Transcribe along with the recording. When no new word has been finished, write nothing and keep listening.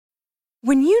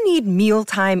When you need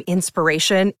mealtime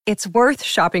inspiration, it's worth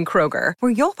shopping Kroger,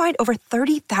 where you'll find over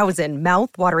 30,000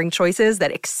 mouth-watering choices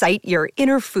that excite your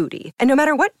inner foodie. And no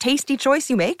matter what tasty choice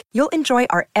you make, you'll enjoy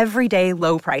our everyday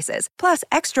low prices, plus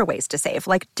extra ways to save,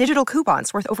 like digital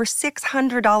coupons worth over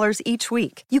 $600 each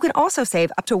week. You can also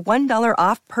save up to $1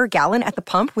 off per gallon at the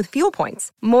pump with fuel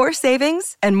points. More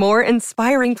savings and more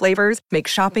inspiring flavors make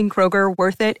shopping Kroger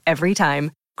worth it every time.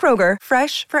 Kroger,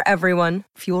 fresh for everyone.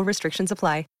 Fuel restrictions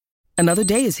apply. Another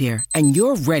day is here, and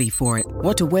you're ready for it.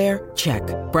 What to wear? Check.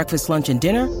 Breakfast, lunch, and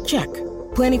dinner? Check.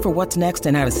 Planning for what's next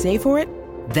and how to save for it?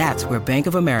 That's where Bank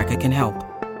of America can help.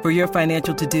 For your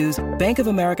financial to-dos, Bank of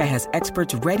America has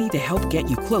experts ready to help get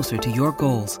you closer to your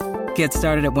goals. Get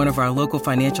started at one of our local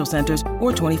financial centers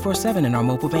or 24/7 in our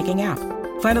mobile banking app.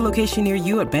 Find a location near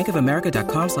you at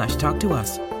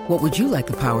bankofamerica.com/talktous. What would you like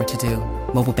the power to do?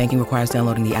 Mobile banking requires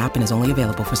downloading the app and is only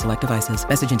available for select devices.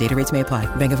 Message and data rates may apply.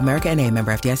 Bank of America N.A.,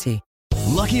 member FDIC.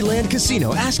 Lucky Land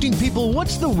Casino, asking people,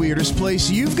 what's the weirdest place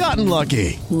you've gotten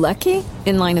lucky? Lucky?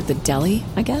 In line at the deli,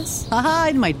 I guess? Aha,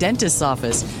 in my dentist's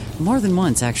office. More than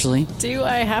once, actually. Do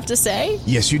I have to say?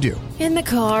 Yes, you do. In the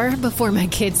car before my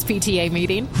kids' PTA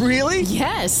meeting. Really?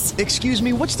 Yes. Excuse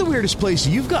me, what's the weirdest place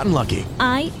you've gotten lucky?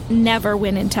 I never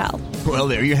win and tell. Well,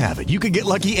 there you have it. You can get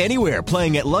lucky anywhere,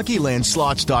 playing at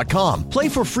LuckyLandSlots.com. Play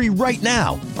for free right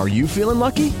now. Are you feeling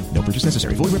lucky? No purchase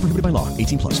necessary. Void where prohibited by law.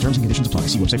 18 plus. Terms and conditions apply.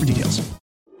 See website for details.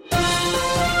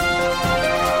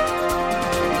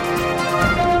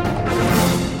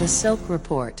 The Silk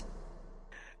Report.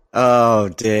 Oh,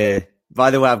 dear.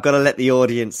 By the way, I've got to let the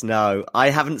audience know I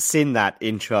haven't seen that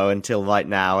intro until right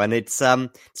now, and it's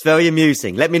very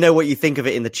amusing. Let me know what you think of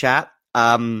it in the chat.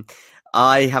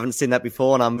 I haven't seen that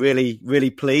before, and I'm really,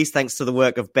 really pleased. Thanks to the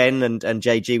work of Ben and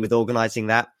JG with organising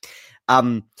that.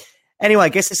 Anyway, I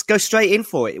guess let's go straight in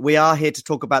for it. We are here to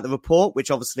talk about the report, which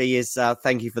obviously is,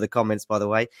 thank you for the comments, by the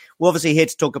way. We're obviously here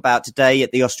to talk about today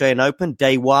at the Australian Open,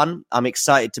 day one. I'm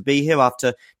excited to be here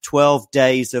after 12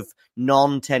 days of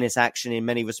non-tennis action in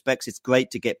many respects. It's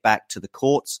great to get back to the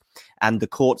courts and the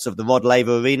courts of the Rod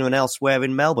Laver Arena and elsewhere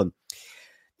in Melbourne.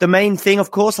 The main thing,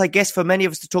 of course, I guess for many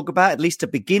of us to talk about, at least to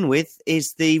begin with,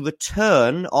 is the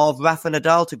return of Rafa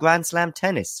Nadal to Grand Slam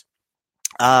tennis.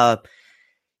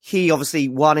 He obviously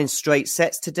won in straight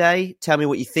sets today. Tell me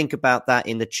what you think about that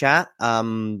in the chat.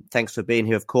 Thanks for being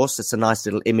here, of course. It's a nice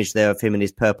little image there of him in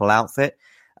his purple outfit.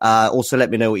 Also, let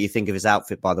me know what you think of his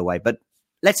outfit, by the way. But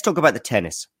let's talk about the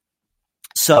tennis.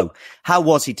 So, how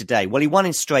was he today? Well, he won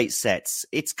in straight sets.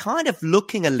 It's kind of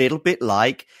looking a little bit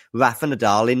like Rafa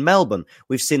Nadal in Melbourne.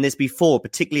 We've seen this before,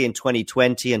 particularly in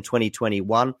 2020 and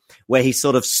 2021, where he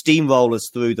sort of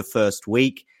steamrollers through the first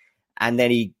week and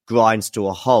then he grinds to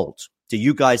a halt. Do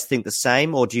you guys think the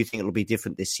same, or do you think it'll be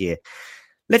different this year?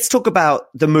 Let's talk about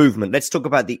the movement. Let's talk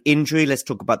about the injury. Let's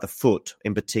talk about the foot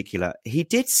in particular. He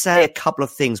did say a couple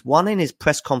of things, one in his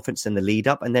press conference in the lead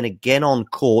up, and then again on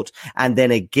court, and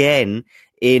then again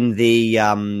in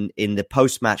the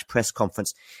post-match press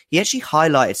conference. He actually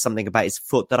highlighted something about his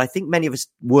foot that I think many of us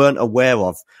weren't aware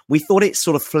of. We thought it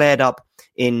sort of flared up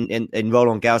in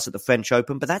Roland Garros at the French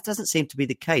Open, but that doesn't seem to be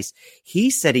the case. He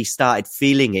said he started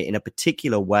feeling it in a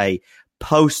particular way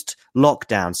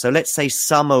post-lockdown. So let's say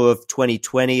summer of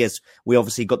 2020, as we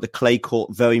obviously got the clay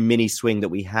court, very mini swing that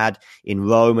we had in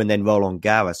Rome and then Roland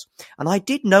Garros. And I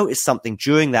did notice something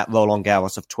during that Roland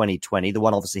Garros of 2020, the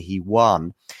one obviously he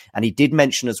won. And he did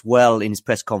mention as well in his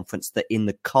press conference that in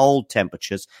the cold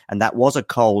temperatures, and that was a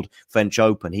cold French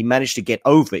Open, he managed to get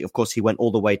over it. Of course, he went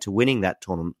all the way to winning that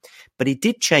tournament, but he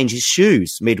did change his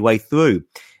shoes midway through.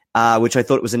 Which I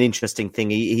thought was an interesting thing.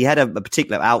 He had a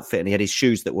particular outfit and he had his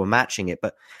shoes that were matching it.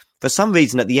 But for some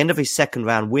reason, at the end of his second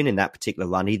round win in that particular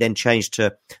run, he then changed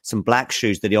to some black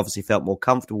shoes that he obviously felt more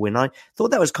comfortable in. I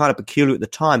thought that was kind of peculiar at the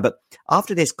time. But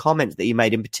after this comment that he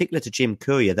made, in particular to Jim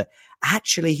Courier, that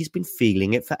actually he's been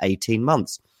feeling it for 18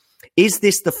 months. Is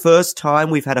this the first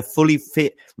time we've had a fully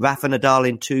fit Rafa Nadal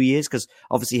in 2 years? Because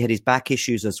obviously he had his back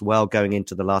issues as well going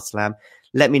into the last slam.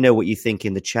 Let me know what you think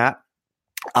in the chat.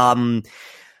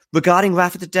 Regarding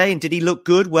Rafa today, and did he look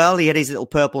good? Well, he had his little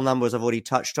purple numbers I've already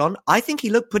touched on. I think he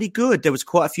looked pretty good. There was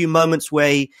quite a few moments where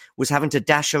he was having to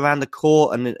dash around the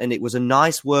court, and it was a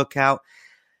nice workout.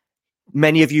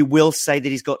 Many of you will say that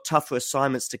he's got tougher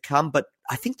assignments to come, but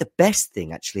I think the best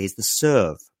thing actually is the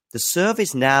serve. The serve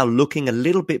is now looking a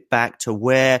little bit back to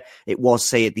where it was,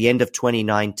 say, at the end of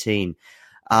 2019.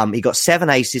 He got 7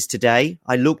 aces today.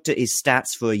 I looked at his stats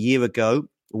for a year ago,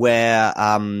 where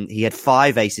he had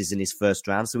 5 aces in his first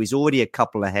round. So he's already a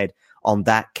couple ahead on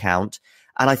that count.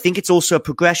 And I think it's also a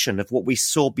progression of what we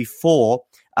saw before,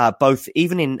 both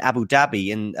even in Abu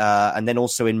Dhabi and then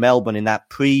also in Melbourne in that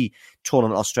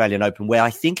tournament, Australian Open, where I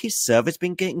think his serve has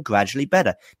been getting gradually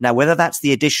better. Now, whether that's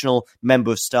the additional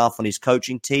member of staff on his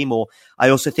coaching team, or I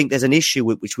also think there's an issue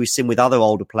which we've seen with other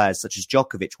older players, such as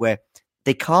Djokovic, where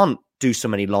they can't do so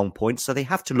many long points, so they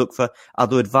have to look for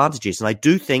other advantages. And I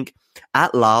do think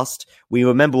at last, we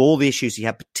remember all the issues he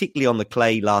had, particularly on the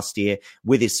clay last year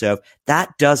with his serve. That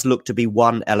does look to be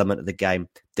one element of the game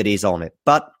that is on it.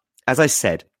 But as I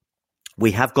said,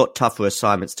 we have got tougher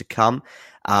assignments to come.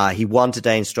 He won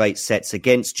today in straight sets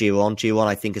against Giron. Giron,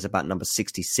 I think, is about number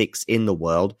 66 in the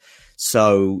world.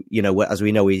 So, as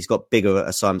we know, he's got bigger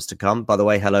assignments to come. By the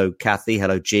way, hello, Kathy.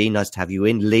 Hello, G. Nice to have you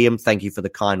in. Liam, thank you for the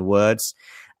kind words.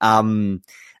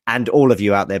 And all of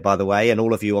you out there, by the way, and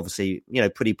all of you, obviously,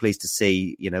 pretty pleased to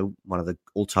see, one of the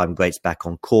all-time greats back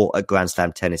on court at Grand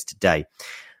Slam tennis today.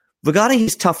 Regarding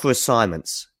his tougher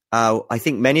assignments, I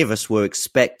think many of us were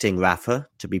expecting Rafa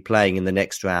to be playing in the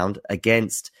next round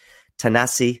against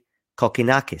Thanasi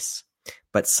Kokkinakis.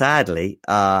 But sadly,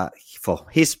 for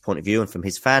his point of view and from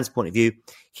his fans' point of view,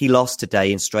 he lost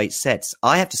today in straight sets.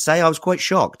 I have to say I was quite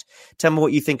shocked. Tell me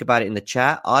what you think about it in the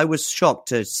chat. I was shocked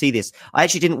to see this. I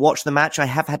actually didn't watch the match. I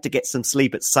have had to get some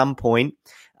sleep at some point.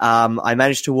 I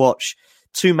managed to watch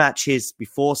 2 matches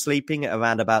before sleeping at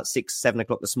around about 6, 7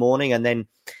 o'clock this morning, and then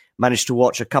managed to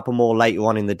watch a couple more later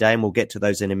on in the day, and we'll get to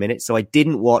those in a minute. So I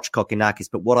didn't watch Kokkinakis,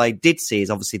 but what I did see is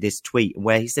obviously this tweet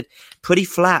where he said, pretty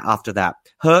flat after that.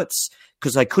 Hurts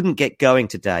because I couldn't get going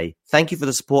today. Thank you for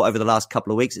the support over the last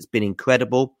couple of weeks. It's been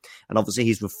incredible. And obviously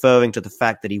he's referring to the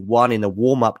fact that he won in the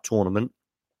warm-up tournament.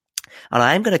 And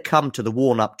I am going to come to the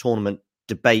warm-up tournament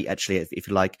debate, actually, if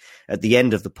you like, at the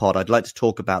end of the pod. I'd like to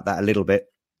talk about that a little bit.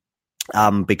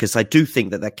 Because I do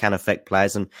think that can affect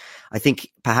players. And I think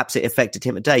perhaps it affected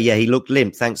him today. Yeah, he looked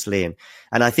limp. Thanks, Liam.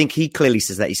 And I think he clearly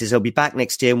says that. He says he'll be back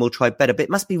next year and we'll try better. But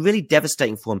it must be really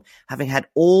devastating for him, having had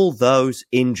all those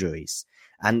injuries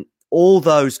and all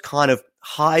those kind of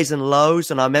highs and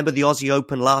lows. And I remember the Aussie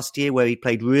Open last year where he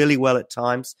played really well at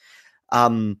times.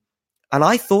 And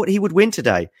I thought he would win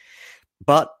today.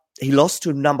 But he lost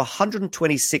to number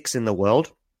 126 in the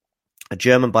world, a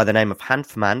German by the name of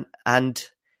Hanfmann. And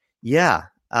yeah,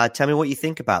 tell me what you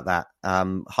think about that.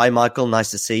 Hi, Michael.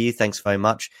 Nice to see you. Thanks very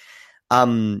much.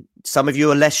 Some of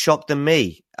you are less shocked than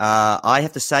me. I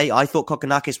have to say, I thought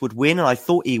Kokkinakis would win, and I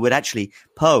thought he would actually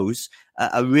pose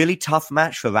a really tough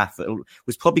match for Rafa. It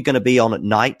was probably going to be on at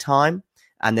night time,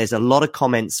 and there's a lot of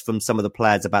comments from some of the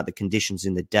players about the conditions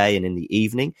in the day and in the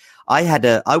evening.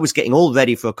 I was getting all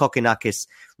ready for a Kokkinakis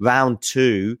round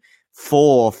 2,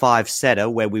 4 or 5 setter,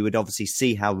 where we would obviously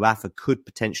see how Rafa could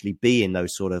potentially be in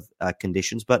those sort of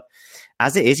conditions. But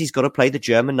as it is, he's got to play the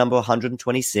German number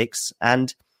 126.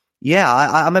 And yeah,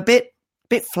 I'm a bit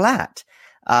flat.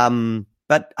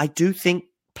 But I do think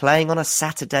playing on a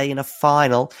Saturday in a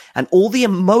final and all the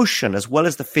emotion as well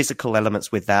as the physical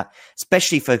elements with that,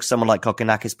 especially for someone like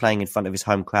Kokkinakis playing in front of his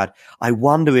home crowd, I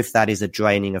wonder if that is a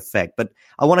draining effect. But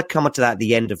I want to come on to that at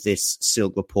the end of this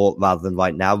Silk report rather than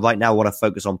right now. Right now, I want to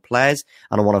focus on players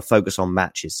and I want to focus on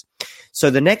matches. So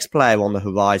the next player on the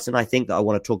horizon, I think that I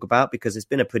want to talk about, because it's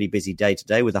been a pretty busy day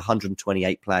today with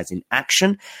 128 players in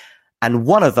action. And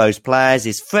one of those players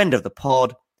is friend of the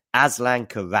pod, Aslan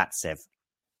Karatsev,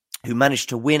 who managed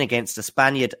to win against the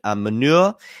Spaniard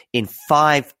Munir in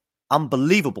 5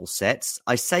 unbelievable sets.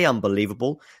 I say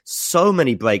unbelievable. So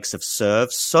many breaks of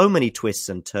serve, so many twists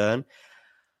and turns.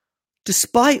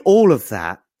 Despite all of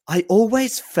that, I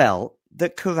always felt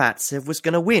that Karatsev was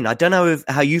going to win. I don't know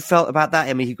how you felt about that.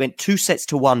 I mean, he went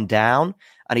 2-1 down,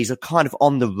 and he's kind of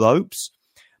on the ropes.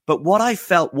 But what I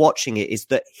felt watching it is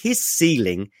that his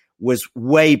ceiling was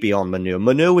way beyond Munir.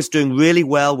 Munir was doing really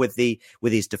well with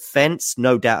his defense,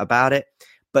 no doubt about it.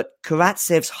 But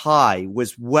Karatsev's high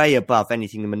was way above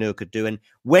anything that Munir could do. And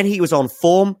when he was on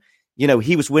form,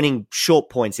 he was winning short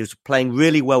points. He was playing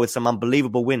really well with some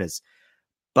unbelievable winners.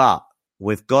 But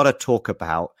we've got to talk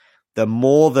about the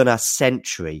more than a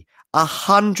century,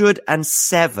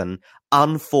 107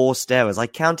 unforced errors. I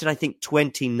counted, I think,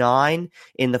 29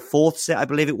 in the 4th set, I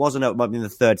believe it was. Or no, it might be in the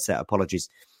 3rd set. Apologies.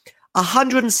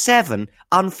 107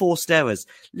 unforced errors.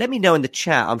 Let me know in the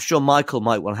chat. I'm sure Michael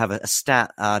might well have a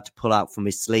stat to pull out from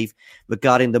his sleeve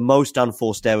regarding the most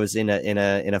unforced errors in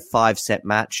a 5-set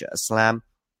match at a slam.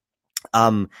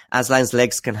 Aslan's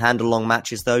legs can handle long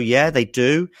matches, though. Yeah, they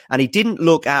do. And he didn't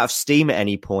look out of steam at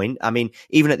any point. I mean,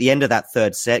 even at the end of that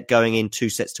 3rd set, going in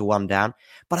 2-1 down.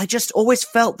 But I just always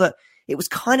felt that it was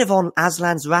kind of on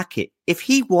Aslan's racket if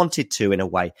he wanted to, in a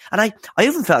way. And I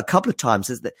even felt a couple of times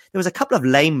that there was a couple of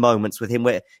lame moments with him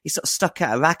where he sort of stuck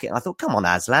out a racket. And I thought, come on,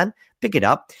 Aslan, pick it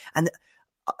up.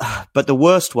 But the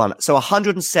worst one, so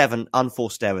 107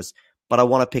 unforced errors. but I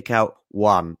want to pick out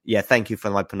one. Yeah, thank you for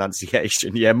my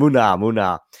pronunciation. Yeah,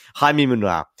 Munar. Jaime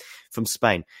Munar from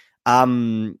Spain.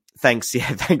 Thanks.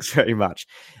 Yeah, thanks very much.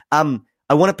 I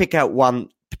want to pick out one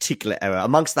particular error.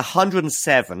 Amongst the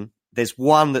 107, there's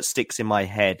one that sticks in my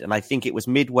head, and I think it was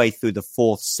midway through the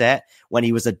fourth set when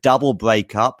he was a double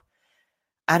breakup,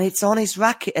 and it's on his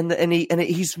racket, and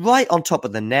he's right on top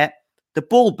of the net. The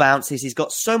ball bounces. He's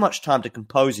got so much time to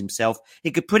compose himself.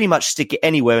 He could pretty much stick it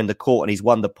anywhere in the court, and he's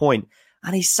won the point.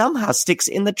 And he somehow sticks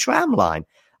it in the tram line.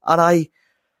 And I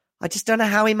just don't know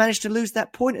how he managed to lose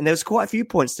that point. And there was quite a few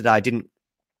points today I didn't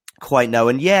quite know.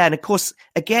 And yeah, and of course,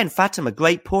 again, Fatima,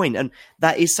 great point. And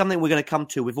that is something we're going to come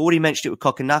to. We've already mentioned it with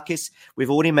Kokkinakis. We've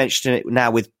already mentioned it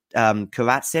now with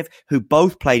Karatsev, who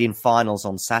both played in finals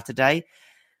on Saturday.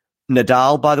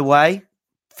 Nadal, by the way,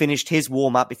 finished his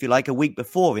warm-up, if you like, a week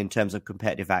before in terms of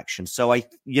competitive action. So,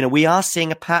 we are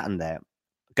seeing a pattern there.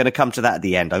 I'm going to come to that at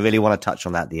the end. I really want to touch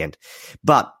on that at the end.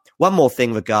 But one more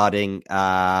thing regarding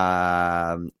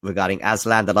Aslan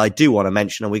that I do want to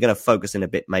mention, and we're going to focus in a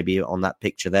bit maybe on that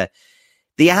picture there.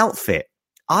 The outfit.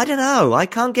 I don't know. I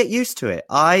can't get used to it.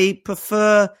 I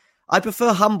prefer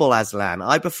humble Aslan.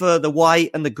 I prefer the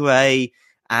white and the grey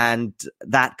and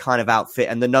that kind of outfit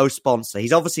and the no sponsor.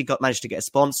 He's obviously managed to get a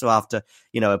sponsor after,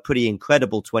 a pretty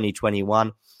incredible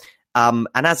 2021. And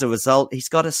as a result, he's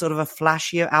got a sort of a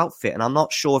flashier outfit, and I'm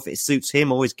not sure if it suits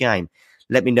him or his game.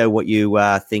 Let me know what you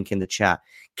think in the chat.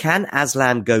 Can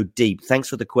Aslan go deep? Thanks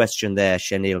for the question there,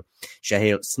 Snehil,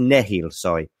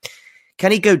 sorry.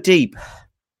 Can he go deep?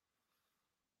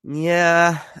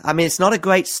 Yeah, I mean, it's not a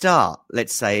great start,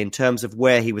 let's say, in terms of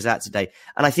where he was at today.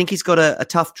 And I think he's got a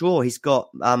tough draw. He's got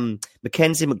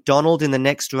Mackenzie McDonald in the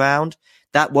next round.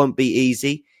 That won't be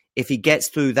easy. If he gets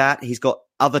through that, he's got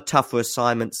other tougher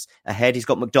assignments ahead. He's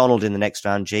got McDonald in the next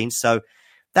round, Gene. So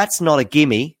that's not a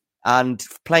gimme. And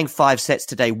playing 5 sets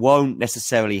today won't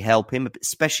necessarily help him,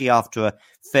 especially after a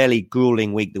fairly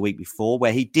grueling week the week before,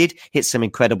 where he did hit some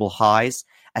incredible highs,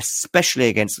 especially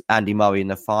against Andy Murray in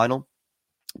the final.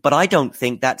 But I don't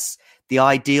think that's the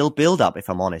ideal build-up, if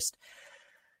I'm honest.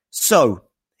 So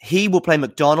he will play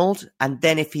McDonald, and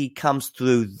then if he comes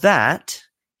through that,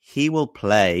 he will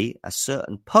play a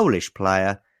certain Polish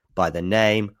player by the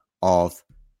name of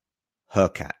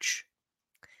Hurkacz.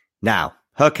 Now,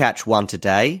 Hurkacz won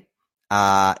today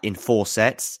in 4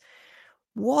 sets.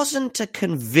 Wasn't a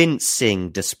convincing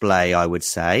display, I would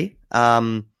say.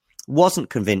 Wasn't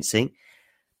convincing,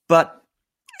 but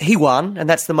he won, and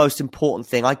that's the most important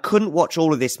thing. I couldn't watch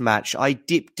all of this match. I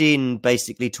dipped in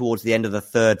basically towards the end of the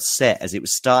 3rd set as it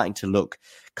was starting to look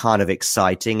kind of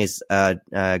exciting. As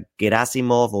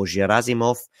Gerasimov,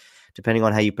 depending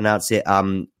on how you pronounce it,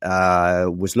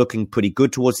 was looking pretty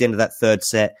good towards the end of that 3rd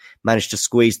set, managed to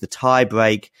squeeze the tie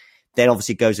break, then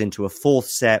obviously goes into a 4th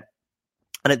set.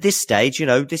 And at this stage,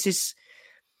 this is,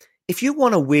 if you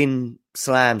want to win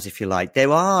slams, if you like,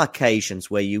 there are occasions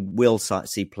where you will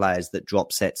see players that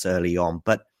drop sets early on,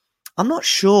 but I'm not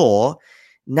sure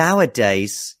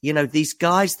nowadays, these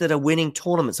guys that are winning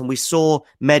tournaments, and we saw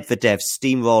Medvedev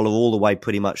steamroller all the way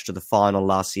pretty much to the final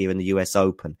last year in the US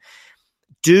Open.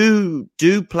 Do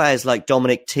players like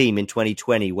Dominic Thiem in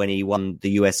 2020 when he won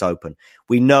the US Open?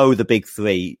 We know the big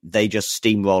 3, they just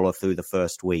steamroller through the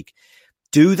first week.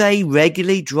 Do they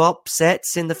regularly drop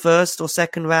sets in the 1st or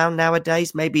 2nd round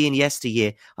nowadays? Maybe in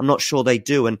yesteryear. I'm not sure they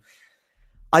do. And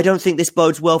I don't think this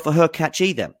bodes well for Hurkacz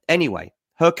either. Anyway,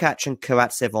 Hurkacz and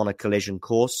Karatsev on a collision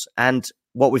course. And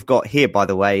what we've got here, by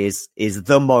the way, is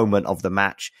the moment of the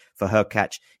match for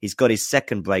Hurkacz. He's got his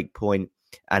 2nd break point,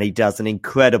 and he does an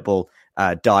incredible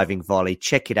diving volley.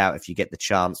 Check it out if you get the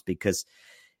chance, because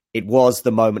it was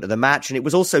the moment of the match. And it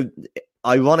was also,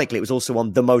 ironically, it was also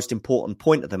on the most important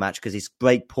point of the match, because his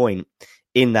break point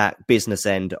in that business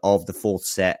end of the 4th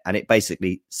set, and it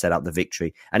basically set up the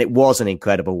victory. And it was an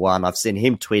incredible one. I've seen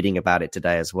him tweeting about it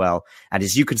today as well. And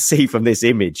as you can see from this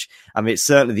image, I mean, it's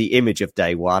certainly the image of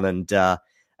day one. And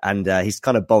he's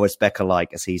kind of Boris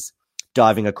Becker-like as he's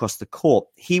diving across the court.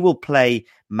 He will play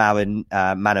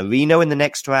Manarino in the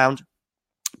next round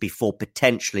before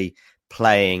potentially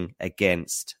playing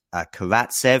against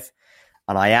Karatsev.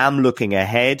 And I am looking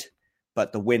ahead,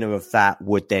 but the winner of that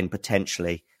would then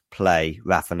potentially play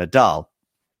Rafa Nadal.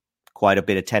 Quite a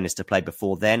bit of tennis to play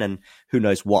before then, and who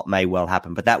knows what may well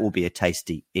happen, but that will be a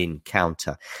tasty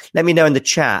encounter. Let me know in the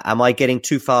chat, am I getting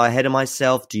too far ahead of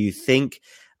myself? Do you think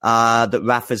that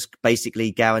Rafa's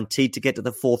basically guaranteed to get to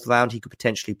the 4th round? He could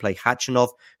potentially play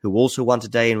Khachanov, who also won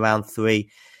today in round 3.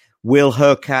 Will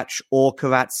Hurkacz or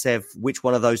Karatsev, which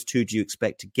one of those two do you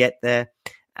expect to get there?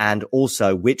 And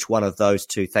also, which one of those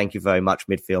two, thank you very much,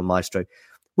 Midfield Maestro,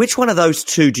 which one of those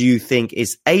two do you think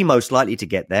is A, most likely to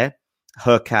get there,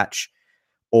 Hurkacz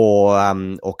or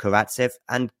Karatsev?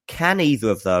 And can either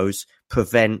of those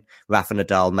prevent Rafa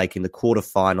Nadal making the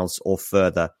quarterfinals or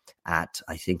further at,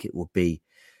 I think it will be,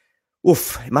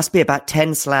 it must be about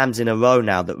 10 slams in a row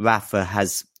now that Rafa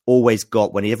has always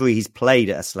got, whenever he's played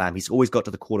at a slam, he's always got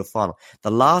to the quarterfinal.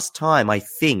 The last time, I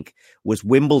think, was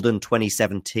Wimbledon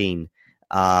 2017,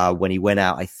 when he went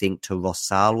out, I think, to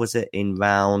Rosal, was it, in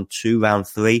round 2, round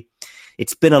 3?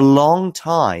 It's been a long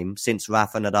time since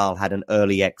Rafa Nadal had an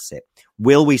early exit.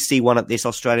 Will we see one at this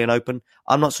Australian Open?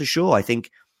 I'm not so sure. I think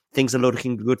things are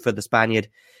looking good for the Spaniard.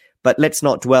 But let's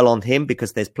not dwell on him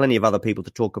because there's plenty of other people to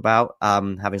talk about,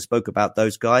 having spoke about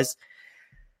those guys.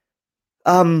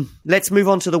 Let's move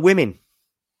on to the women.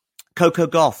 Coco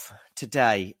Gauff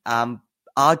today.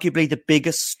 Arguably the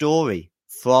biggest story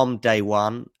from day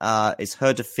one is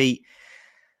her defeat.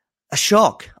 A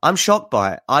shock. I'm shocked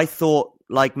by it. I thought,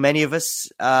 like many of us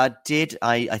did,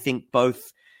 I think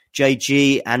both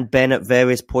JG and Ben at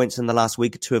various points in the last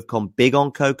week or two have gone big on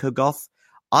Coco Gauff.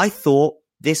 I thought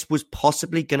this was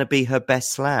possibly going to be her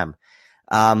best slam.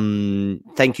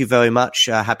 Thank you very much.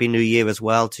 Happy New Year as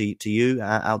well to you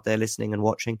out there listening and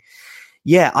watching.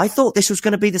 Yeah, I thought this was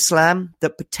going to be the slam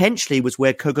that potentially was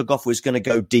where Coco Gauff was going to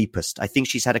go deepest. I think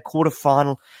she's had a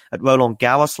quarterfinal at Roland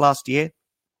Garros last year,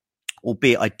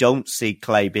 albeit I don't see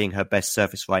clay being her best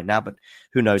surface right now, but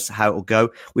who knows how it will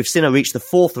go. We've seen her reach the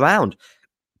 4th round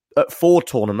at 4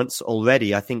 tournaments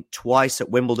already, I think twice at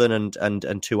Wimbledon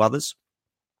and 2 others.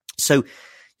 So,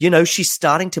 she's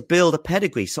starting to build a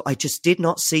pedigree. So I just did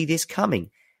not see this coming.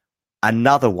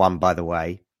 Another one, by the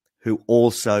way, who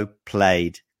also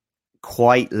played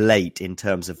quite late in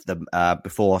terms of the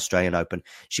before Australian Open.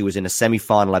 She was in a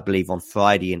semi-final, I believe, on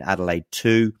Friday in Adelaide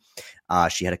 2.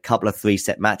 She had a couple of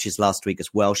 3-set matches last week as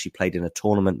well. She played in a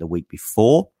tournament the week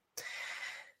before.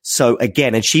 So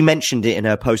again, and she mentioned it in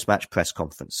her post-match press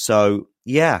conference. So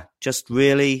yeah, just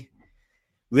really,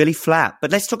 really flat. But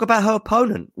let's talk about her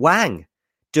opponent, Wang.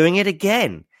 Doing it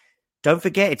again. Don't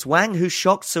forget, it's Wang who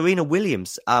shocked Serena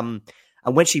Williams. And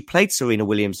when she played Serena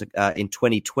Williams in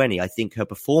 2020, I think her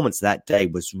performance that day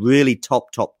was really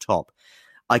top.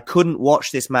 I couldn't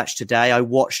watch this match today. I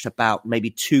watched about maybe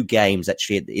 2 games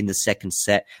actually in the second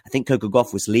set. I think Coco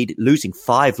Gauff was losing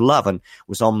 5-love and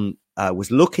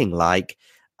was looking like,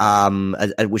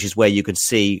 which is where you can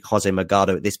see Jose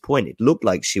Mercado at this point. It looked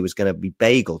like she was going to be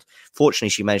bageled. Fortunately,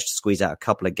 she managed to squeeze out a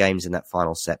couple of games in that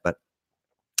final set, but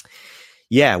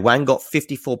yeah, Wang got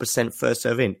 54% first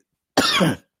serve in.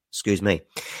 Excuse me.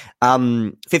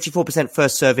 54%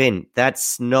 first serve in.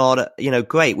 That's not,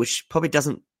 great, which probably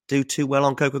doesn't do too well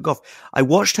on Coco Gauff. I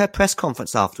watched her press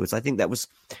conference afterwards. I think that was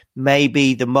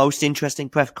maybe the most interesting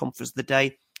press conference of the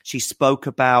day. She spoke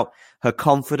about her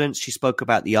confidence. She spoke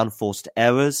about the unforced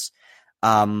errors.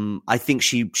 I think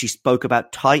she spoke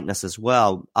about tightness as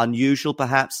well. Unusual,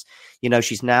 perhaps.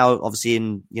 She's now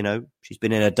obviously she's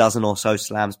been in a dozen or so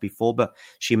slams before, but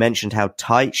she mentioned how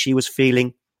tight she was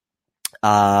feeling.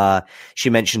 She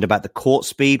mentioned about the court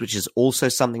speed, which is also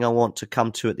something I want to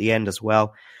come to at the end as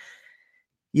well.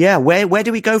 Yeah, where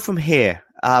do we go from here?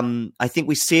 I think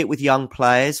we see it with young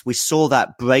players. We saw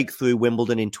that breakthrough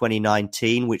Wimbledon in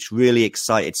 2019, which really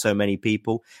excited so many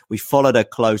people. We followed her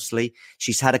closely.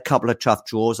 She's had a couple of tough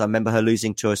draws. I remember her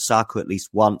losing to Osaka at least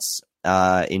once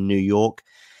in New York.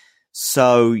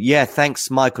 So, yeah, thanks,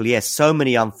 Michael. Yes, so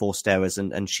many unforced errors,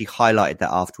 and she highlighted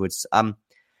that afterwards.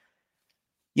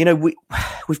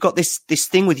 We've got this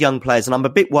thing with young players, and I'm a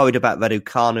bit worried about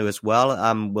Raducanu as well.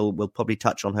 We'll probably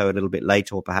touch on her a little bit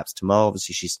later, or perhaps tomorrow.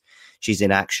 Obviously, she's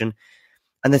in action.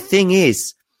 And the thing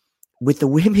is, with the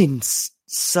women's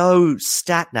so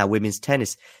stacked now, women's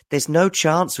tennis, there's no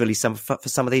chance really for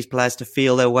some of these players to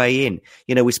feel their way in.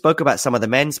 We spoke about some of the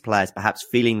men's players perhaps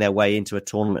feeling their way into a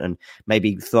tournament and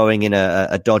maybe throwing in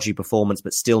a dodgy performance,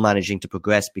 but still managing to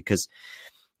progress because,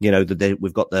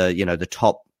 we've got the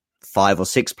top 5 or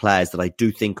 6 players that I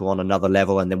do think are on another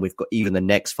level. And then we've got even the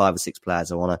next 5 or 6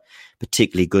 players are on a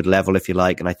particularly good level, if you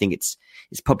like. And I think it's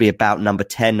probably about number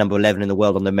 10, number 11 in the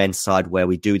world on the men's side where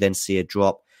we do then see a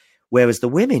drop. Whereas the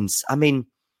women's,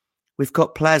 we've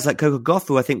got players like Coco Gauff,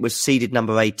 who I think was seeded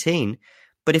number 18.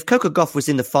 But if Coco Gauff was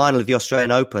in the final of the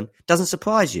Australian Open, doesn't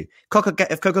surprise you.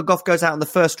 If Coco Gauff goes out in the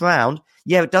first round,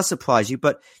 yeah, it does surprise you.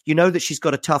 But you know that she's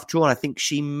got a tough draw. And I think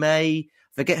she may...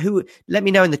 Forget who. Let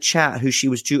me know in the chat who she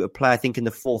was due to play. I think in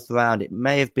the 4th round, it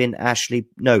may have been Ashley.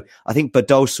 No, I think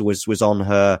Badosa was on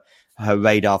her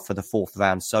radar for the 4th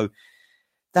round. So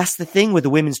that's the thing with the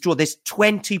women's draw. There's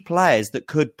 20 players that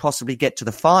could possibly get to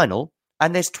the final,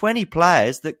 and there's 20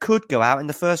 players that could go out in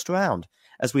the first round,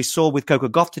 as we saw with Coco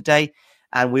Gauff today,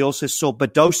 and we also saw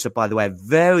Badosa. By the way, a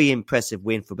very impressive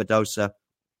win for Badosa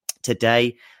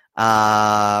today.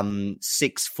 6-4,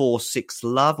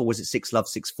 6-love, or was it 6-love,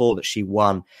 6-4 that she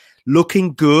won?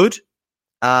 Looking good.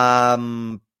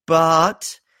 But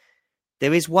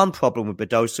there is one problem with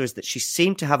Badosa, is that she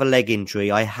seemed to have a leg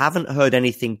injury. I haven't heard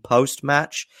anything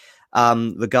post-match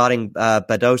regarding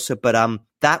Badosa, but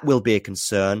that will be a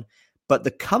concern. But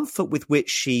the comfort with which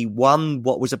she won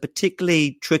what was a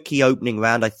particularly tricky opening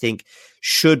round, I think,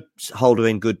 should hold her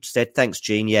in good stead. Thanks,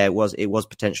 Gene. Yeah, it was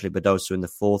potentially Badosa in the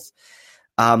fourth.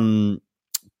 Let me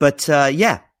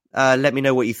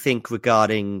know what you think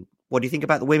regarding, what do you think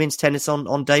about the women's tennis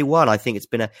on day one? I think it's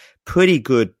been a pretty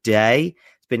good day.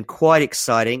 It's been quite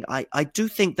exciting. I do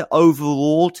think that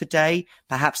overall today,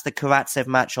 perhaps the Karatsev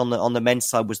match on the men's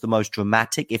side was the most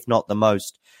dramatic, if not the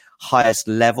most highest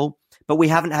level. But we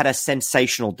haven't had a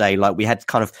sensational day like we had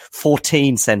kind of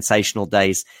 14 sensational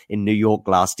days in New York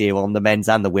last year on the men's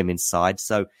and the women's side.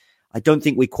 So I don't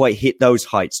think we quite hit those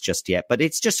heights just yet, but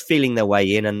it's just feeling their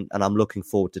way in, and I'm looking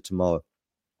forward to tomorrow.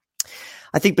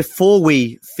 I think before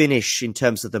we finish in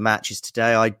terms of the matches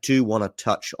today, I do want to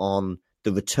touch on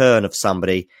the return of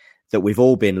somebody that we've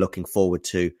all been looking forward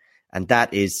to, and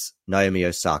that is Naomi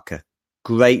Osaka.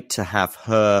 Great to have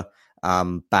her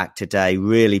back today.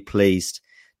 Really pleased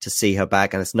to see her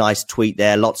back, and it's a nice tweet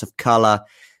there. Lots of color.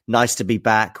 Nice to be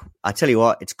back. I tell you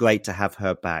what, it's great to have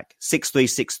her back. 6-3,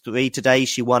 6-3 today.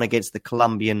 She won against the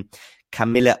Colombian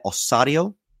Camila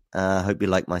Osorio. I hope you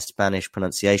like my Spanish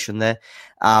pronunciation there.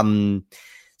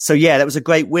 So yeah, that was a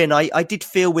great win. I did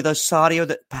feel with Osorio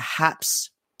that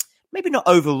perhaps, maybe not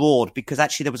overawed, because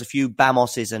actually there was a few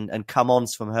bamoses and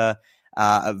come-ons from her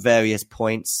at various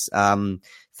points.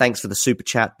 Thanks for the super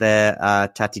chat there,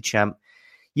 Tati Champ.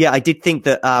 Yeah, I did think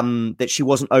that that she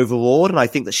wasn't overawed, and I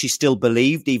think that she still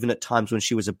believed, even at times when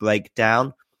she was a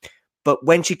breakdown. But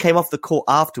when she came off the court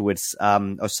afterwards,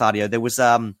 Osorio, there was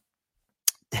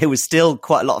still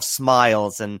quite a lot of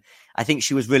smiles, and I think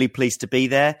she was really pleased to be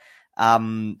there.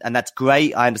 And that's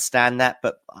great. I understand that,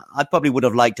 but I probably would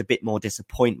have liked a bit more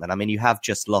disappointment. I mean, you have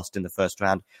just lost in the first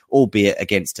round, albeit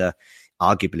against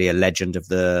arguably a legend of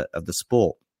the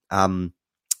sport.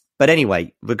 But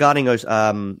anyway, regarding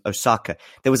Osaka,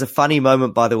 there was a funny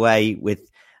moment, by the way, with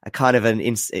a kind of an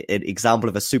example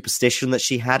of a superstition that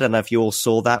she had. I don't know if you all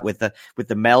saw that with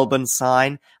the Melbourne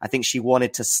sign. I think she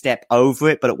wanted to step over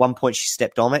it, but at one point she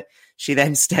stepped on it. She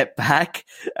then stepped back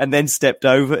and then stepped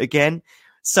over it again.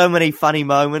 So many funny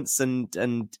moments,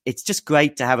 and it's just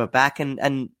great to have her back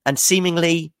and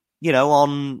seemingly, you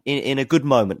know, in a good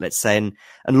moment, let's say, and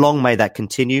long may that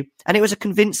continue. And it was a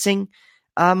convincing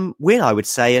win, I would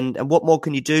say. And what more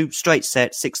can you do? Straight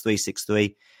set, 6-3,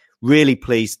 6-3. Really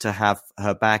pleased to have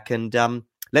her back. And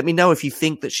let me know if you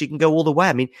think that she can go all the way.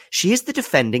 I mean, she is the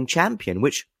defending champion,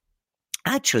 which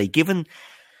actually, given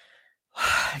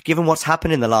what's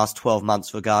happened in the last 12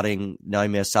 months regarding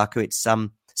Naomi Osaka, it's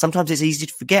sometimes it's easy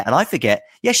to forget. And I forget,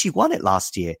 yes, she won it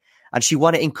last year, and she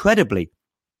won it incredibly.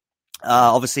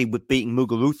 Obviously, with beating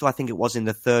Muguruza, I think it was in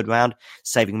the third round,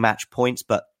 saving match points.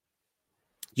 But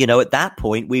you know, at that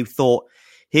point, we thought,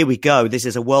 here we go. This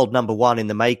is a world number one in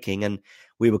the making. And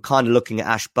we were kind of looking at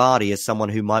Ash Barty as someone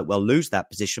who might well lose that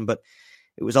position. But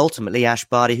it was ultimately Ash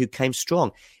Barty who came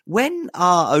strong. When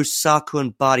are Osaka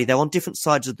and Barty? They're on different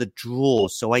sides of the draw.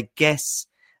 So I guess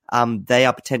they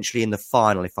are potentially in the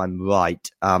final, if I'm right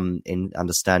in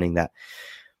understanding that.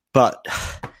 But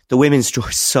the women's draw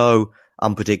is so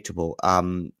unpredictable,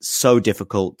 so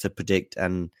difficult to predict.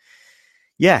 And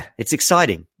yeah, it's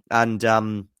exciting. And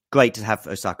great to have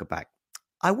Osaka back.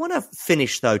 I want to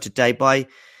finish, though, today by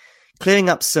clearing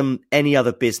up any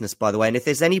other business, by the way. And if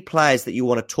there's any players that you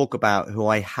want to talk about who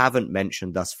I haven't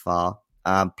mentioned thus far,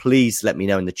 please let me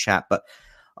know in the chat. But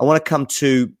I want to come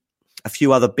to a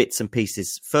few other bits and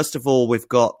pieces. First of all, we've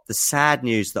got the sad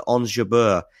news that Ons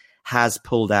Jabeur has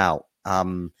pulled out.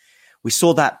 We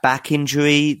saw that back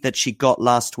injury that she got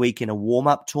last week in a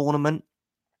warm-up tournament.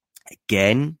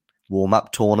 Again,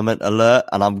 warm-up tournament alert,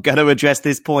 and I'm going to address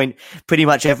this point. Pretty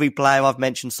much every player I've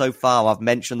mentioned so far, I've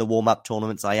mentioned the warm-up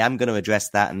tournaments. I am going to address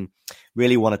that and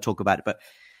really want to talk about it. But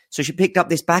so she picked up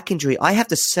this back injury. I have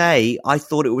to say, I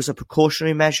thought it was a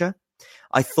precautionary measure.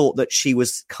 I thought that she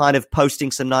was kind of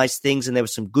posting some nice things, and there were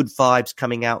some good vibes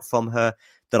coming out from her,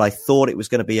 that I thought it was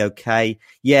going to be okay.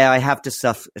 Yeah, I have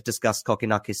discussed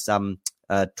Kokinakis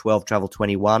 12 Travel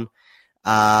 21.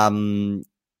 And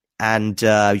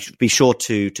be sure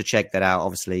to check that out,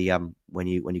 obviously, when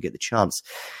you get the chance.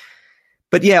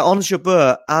 But yeah, Ons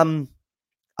Jabeur, I'm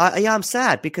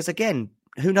sad because, again,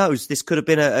 who knows? This could have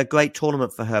been a great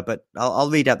tournament for her, but I'll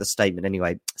read out the statement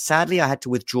anyway. Sadly, I had to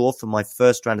withdraw from my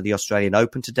first round of the Australian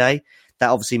Open today. That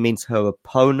obviously means her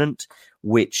opponent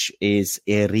which is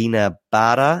Irina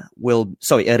Bara.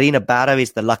 Irina Bara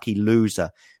is the lucky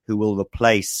loser who will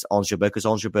replace Ons Jabeur, because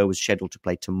Ons Jabeur was scheduled to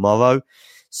play tomorrow.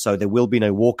 So there will be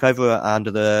no walkover under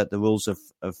the rules of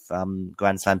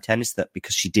Grand Slam tennis, that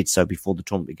because she did so before the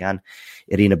tournament began.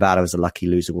 Irina Bara, as a lucky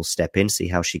loser, will step in, see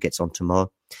how she gets on tomorrow.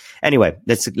 Anyway,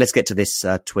 let's get to this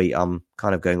tweet. I'm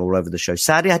kind of going all over the show.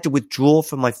 Sadly, I had to withdraw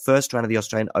from my first round of the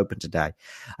Australian Open today.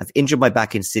 I've injured my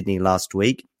back in Sydney last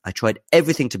week. I tried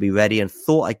everything to be ready and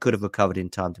thought I could have recovered in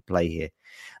time to play here.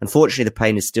 Unfortunately, the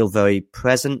pain is still very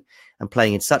present, and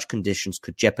playing in such conditions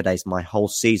could jeopardize my whole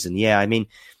season. Yeah, I mean,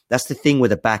 that's the thing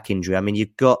with a back injury. I mean,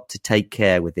 you've got to take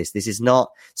care with this. This is not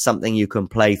something you can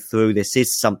play through. This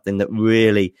is something that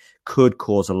really could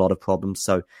cause a lot of problems.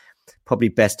 So probably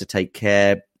best to take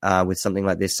care with something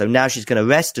like this. So now she's going to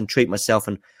rest and treat myself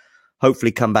and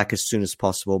hopefully come back as soon as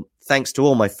possible. Thanks to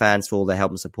all my fans for all their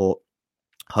help and support.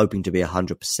 Hoping to be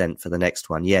 100% for the next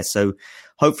one. Yeah, so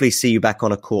hopefully see you back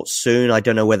on a court soon. I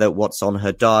don't know what's on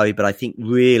her diary, but I think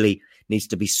really needs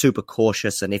to be super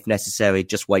cautious, and if necessary,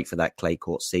 just wait for that clay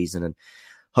court season and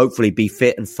hopefully be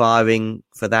fit and firing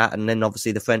for that. And then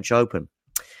obviously the French Open.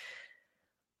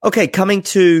 Okay,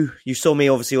 you saw me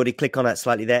obviously already click on that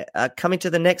slightly there. Coming to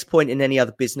the next point in any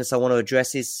other business I want to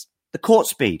address is the court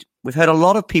speed. We've heard a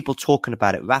lot of people talking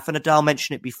about it. Rafa Nadal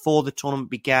mentioned it before the tournament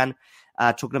began,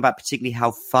 talking about particularly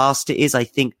how fast it is. I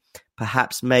think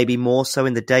perhaps maybe more so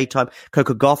in the daytime.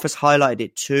 Coco Gauff has highlighted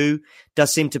it too.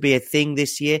 Does seem to be a thing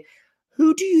this year.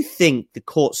 Who do you think the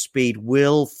court speed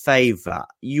will favour?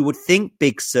 You would think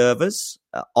big servers,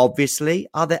 obviously.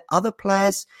 Are there other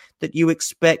players that you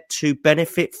expect to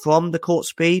benefit from the court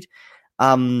speed?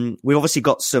 We've obviously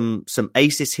got some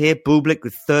aces here. Bublik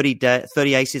with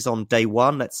 30 aces on day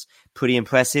one. That's pretty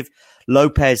impressive.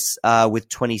 Lopez with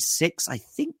 26. I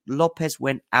think Lopez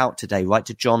went out today, right,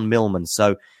 to John Millman.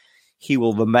 So he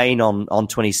will remain on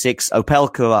 26.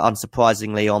 Opelka,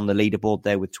 unsurprisingly, on the leaderboard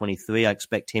there with 23. I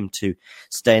expect him to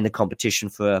stay in the competition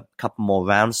for a couple more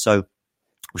rounds. So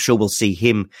I'm sure we'll see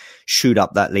him shoot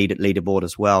up that leaderboard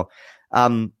as well.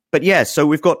 But yeah, so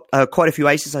we've got quite a few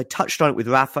aces. I touched on it with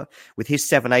Rafa, with his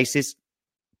 7 aces,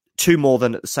 2 more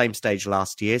than at the same stage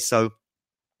last year. So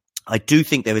I do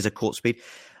think there is a court speed.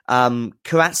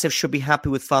 Karatsev should be happy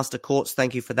with faster courts.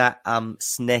 Thank you for that.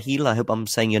 Snehil, I hope I'm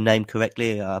saying your name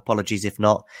correctly. Apologies if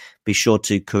not. Be sure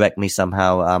to correct me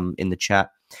somehow in the chat.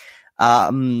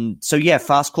 So yeah,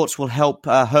 fast courts will help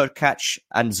Hurkacz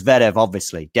and Zverev,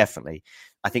 obviously, definitely.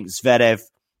 I think Zverev,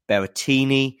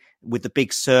 Berrettini with the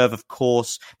big serve, of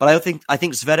course. But I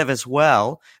think Zverev as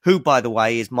well, who, by the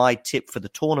way, is my tip for the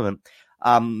tournament.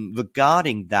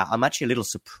 Regarding that, I'm actually a little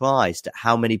surprised at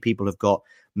how many people have got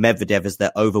Medvedev as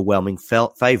their overwhelming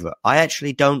favourite. I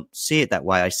actually don't see it that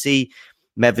way. I see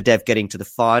Medvedev getting to the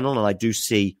final, and I do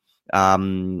see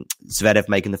Zverev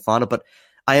making the final. But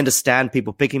I understand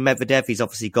people picking Medvedev. He's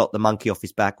obviously got the monkey off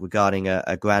his back regarding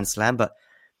a Grand Slam. But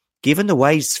given the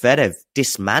way Zverev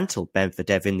dismantled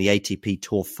Medvedev in the ATP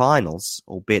Tour finals,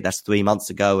 albeit that's 3 months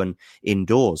ago and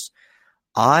indoors,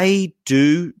 I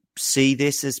do see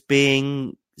this as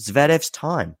being Zverev's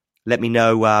time. Let me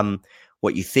know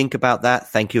what you think about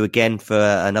that. Thank you again for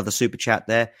another super chat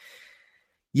there.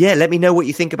 Yeah, let me know what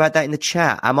you think about that in the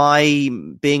chat. Am I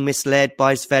being misled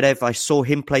by Zverev? I saw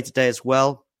him play today as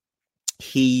well.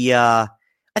 I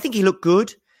think he looked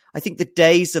good. I think the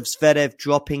days of Zverev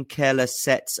dropping careless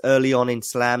sets early on in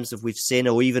slams that we've seen,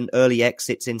 or even early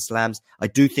exits in slams, I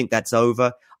do think that's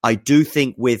over. I do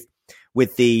think with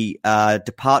the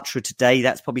departure today,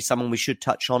 that's probably someone we should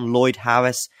touch on. Lloyd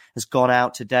Harris has gone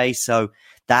out today, so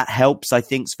that helps. I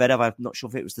think Zverev, I'm not sure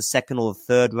if it was the second or the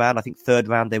third round. I think third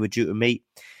round they were due to meet.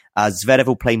 Zverev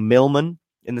will play Millman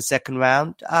in the second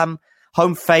round.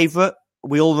 Home favourite.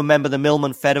 We all remember the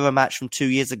Millman-Federer match from 2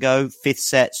 years ago. 5th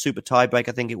set, super tiebreak,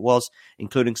 I think it was,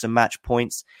 including some match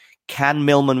points. Can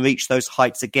Millman reach those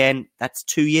heights again? That's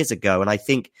 2 years ago. And I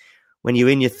think when you're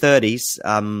in your 30s,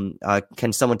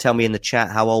 can someone tell me in the chat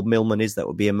how old Millman is? That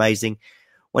would be amazing.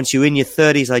 Once you're in your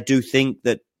 30s, I do think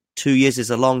that 2 years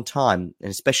is a long time, and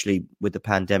especially with the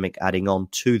pandemic adding on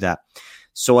to that.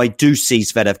 So I do see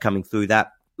Zverev coming through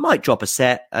that. Might drop a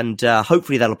set, and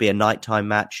hopefully that'll be a nighttime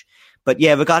match. But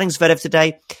yeah, regarding Zverev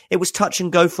today, it was touch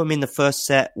and go for him in the first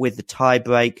set with the tie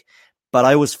break. But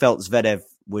I always felt Zverev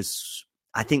was,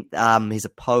 I think his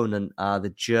opponent,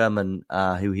 the German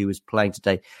who he was playing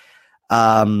today,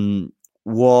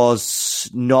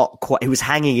 was not quite, he was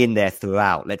hanging in there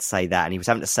throughout, let's say that. And he was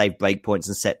having to save break points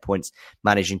and set points,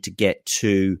 managing to get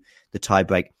to the tie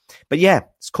break. But yeah,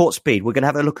 it's court speed. We're going to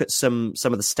have a look at some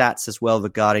of the stats as well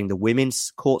regarding the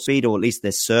women's court speed, or at least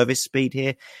their service speed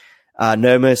here.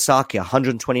 Naomi Osaka,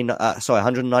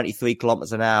 193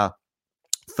 kilometers an hour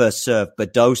first serve.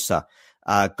 Badosa,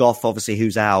 Gauff, obviously,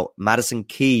 who's out. Madison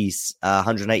Keys,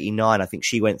 189. I think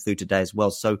she went through today as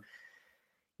well. So,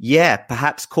 yeah,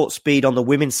 perhaps court speed on the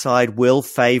women's side will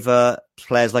favor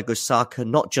players like Osaka,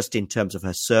 not just in terms of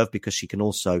her serve, because she can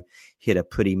also hit a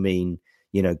pretty mean,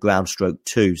 ground stroke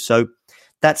too. So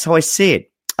that's how I see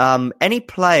it. Any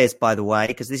players, by the way,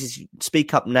 because this is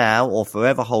speak up now or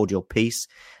forever hold your peace.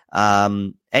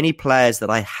 Any players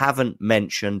that I haven't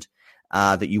mentioned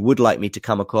that you would like me to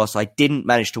come across. I didn't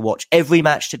manage to watch every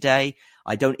match today.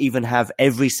 I don't even have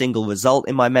every single result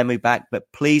in my memory bank.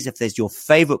 But please, if there's your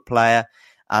favorite player,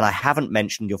 and I haven't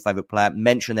mentioned your favorite player,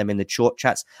 mention them in the short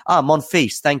chats.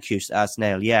 Monfils, thank you,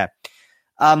 Snail. Yeah.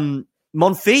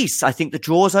 Monfils, I think the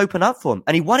draws open up for him.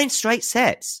 And he won in straight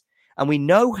sets. And we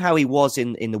know how he was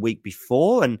in the week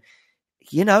before. And,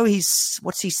 he's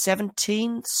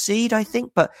 17th seed, I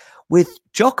think. But with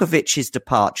Djokovic's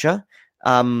departure,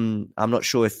 I'm not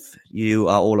sure if you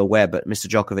are all aware, but Mr.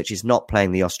 Djokovic is not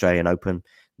playing the Australian Open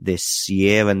this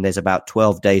year. And there's about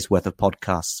 12 days worth of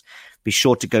podcasts. Be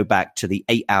sure to go back to the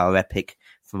 8-hour epic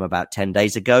from about 10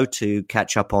 days ago to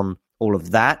catch up on all of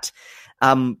that.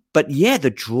 But yeah, the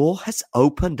draw has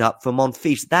opened up for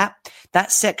Monfils. That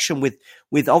section with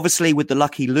obviously with the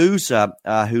lucky loser,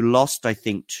 who lost, I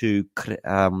think, to,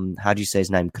 how do you say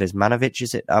his name? Krizmanovic,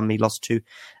 is it? He lost to,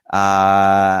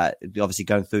 obviously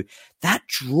going through that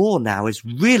draw now is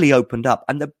really opened up.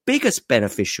 And the biggest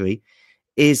beneficiary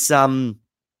is for me,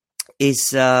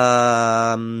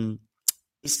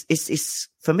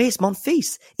 it's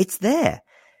Monfils. It's there.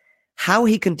 How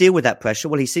he can deal with that pressure?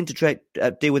 Well, he seemed to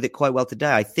deal with it quite well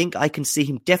today. I think I can see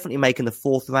him definitely making the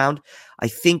fourth round. I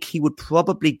think he would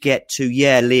probably get to,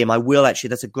 Liam, I will actually.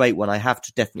 That's a great one. I have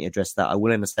to definitely address that. I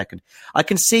will in a second. I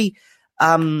can see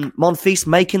Monfils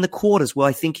making the quarters where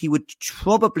I think he would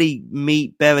probably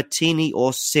meet Berrettini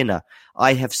or Sinner.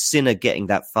 I have Sinner getting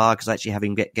that far because I actually have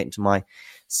him getting to my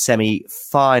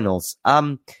semi-finals.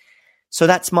 So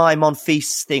that's my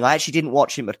Monfils thing. I actually didn't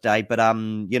watch him today, but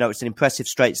it's an impressive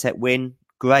straight set win.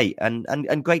 Great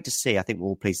and great to see. I think we're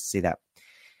all pleased to see that.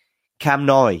 Cam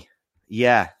Norrie,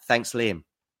 yeah, thanks, Liam.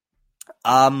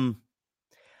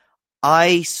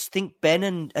 I think Ben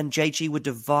and JG were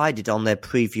divided on their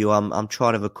preview. I'm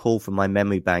trying to recall from my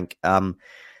memory bank.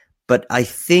 But I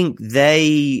think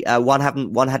they one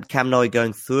had Cam Norrie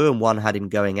going through and one had him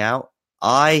going out.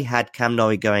 I had Cam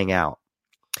Norrie going out.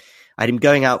 I had him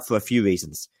going out for a few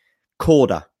reasons.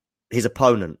 Korda, his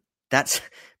opponent, that's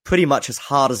pretty much as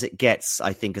hard as it gets,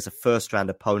 I think, as a first-round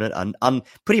opponent. And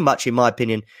pretty much, in my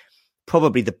opinion,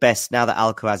 probably the best now that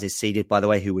Alcaraz is seeded, by the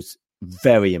way, who was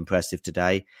very impressive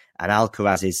today. And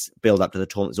Alcaraz's build-up to the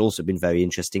tournament has also been very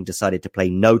interesting. Decided to play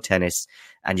no tennis,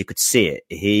 and you could see it.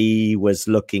 He was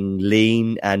looking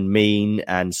lean and mean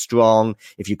and strong.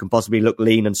 If you can possibly look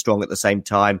lean and strong at the same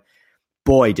time,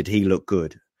 boy, did he look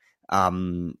good.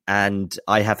 And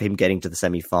I have him getting to the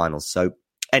semi-finals. So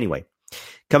anyway,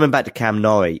 coming back to Cam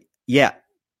Norrie,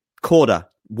 Korda,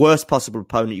 worst possible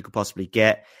opponent you could possibly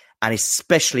get, and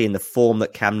especially in the form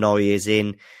that Cam Norrie is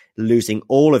in, losing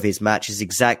all of his matches,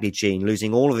 exactly, Gene,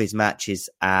 losing all of his matches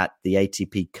at the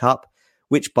ATP Cup,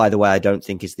 which, by the way, I don't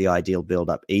think is the ideal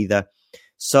build-up either.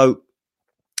 So,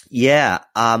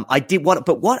 I did want,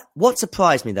 but what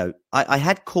surprised me though, I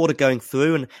had Korda going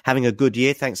through and having a good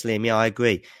year. Thanks, Liam. Yeah, I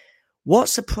agree. What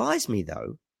surprised me,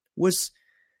 though, was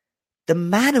the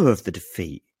manner of the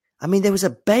defeat. I mean, there was a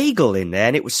bagel in there,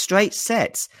 and it was straight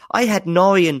sets. I had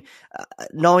Norrie and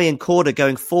Korda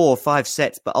going 4 or 5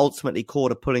 sets, but ultimately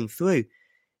Korda pulling through.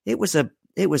 He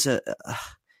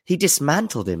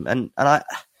dismantled him, and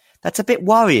that's a bit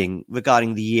worrying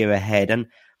regarding the year ahead. And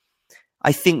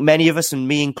I think many of us, and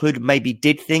me included, maybe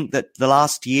did think that the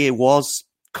last year was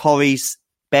Corey's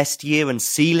best year and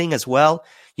ceiling as well.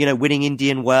 Winning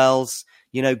Indian Wells,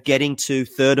 getting to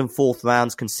 3rd and 4th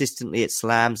rounds consistently at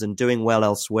slams and doing well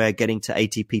elsewhere, getting to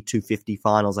ATP 250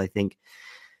 finals, I think.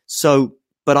 So,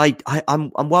 but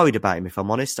I'm worried about him, if I'm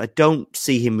honest. I don't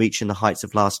see him reaching the heights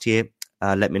of last year.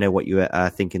 Let me know what you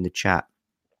think in the chat.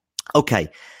 Okay.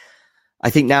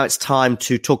 I think now it's time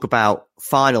to talk about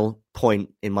final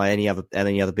point in my any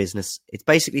other business. It's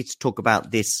basically to talk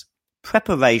about this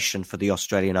preparation for the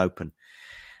Australian Open.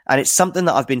 And it's something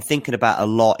that I've been thinking about a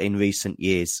lot in recent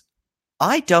years.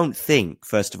 I don't think,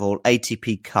 first of all,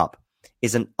 ATP Cup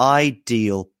is an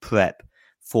ideal prep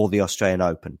for the Australian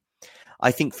Open.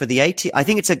 I think for the I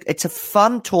think it's a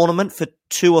fun tournament for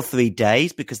 2 or 3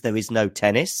 days because there is no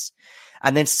tennis.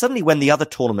 And then suddenly when the other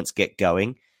tournaments get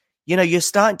going, you're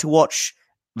starting to watch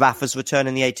Rafa's return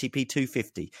in the ATP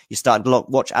 250. You're starting to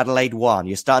watch Adelaide 1.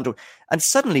 And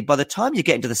suddenly, by the time you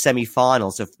get into the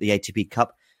semi-finals of the ATP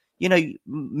Cup,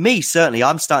 me certainly,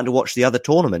 I'm starting to watch the other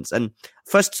tournaments. And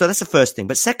so that's the first thing.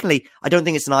 But secondly, I don't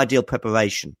think it's an ideal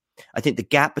preparation. I think the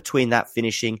gap between that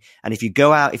finishing and if you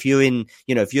go out, if you're in,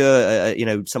 if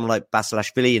you're, someone like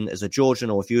Basilashvili as a Georgian,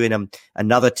 or if you're in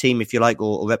another team, if you like,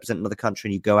 or represent another country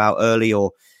and you go out early,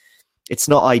 or it's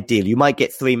not ideal. You might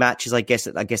get 3 matches. I guess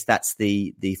that's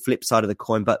the flip side of the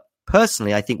coin. But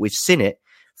personally, I think we've seen it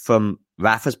from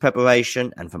Rafa's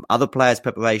preparation and from other players'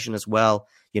 preparation as well.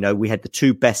 We had the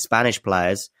 2 best Spanish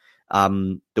players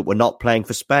that were not playing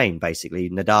for Spain, basically,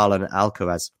 Nadal and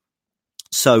Alcaraz.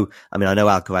 So, I know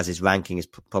Alcaraz's ranking is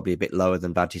probably a bit lower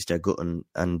than Bautista Agut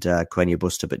and Carreño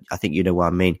Busta, but I think you know what I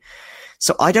mean.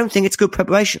 So I don't think it's good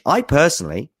preparation. I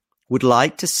personally would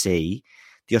like to see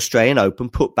the Australian Open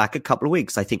put back a couple of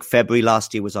weeks. I think February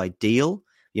last year was ideal.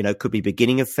 Could be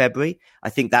beginning of February. I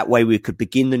think that way we could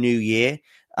begin the new year.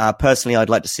 Personally, I'd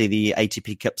like to see the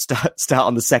ATP Cup start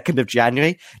on the 2nd of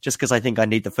January, just because I think I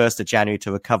need the 1st of January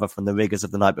to recover from the rigors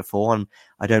of the night before. And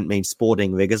I don't mean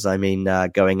sporting rigors. I mean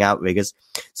going out rigors.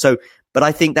 So, but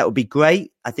I think that would be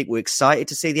great. I think we're excited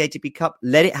to see the ATP Cup.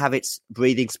 Let it have its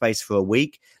breathing space for a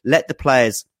week. Let the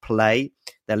players play.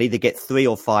 They'll either get 3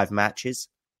 or 5 matches,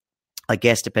 I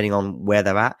guess, depending on where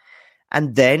they're at.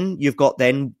 And then you've got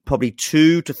probably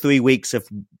 2 to 3 weeks of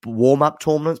warm-up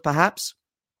tournaments, perhaps.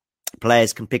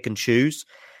 Players can pick and choose.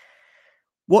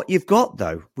 What you've got,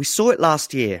 though, we saw it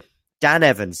last year. Dan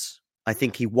Evans, I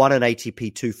think he won an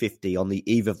ATP 250 on the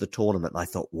eve of the tournament. And I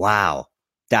thought, wow,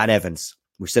 Dan Evans.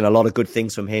 We've seen a lot of good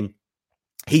things from him.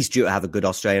 He's due to have a good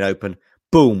Australian Open.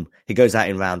 Boom, he goes out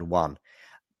in round 1.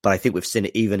 But I think we've seen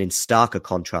it even in starker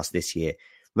contrast this year.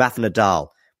 Rafa Nadal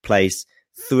plays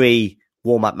 3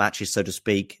 warm-up matches, so to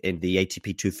speak, in the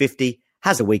ATP 250,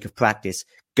 has a week of practice,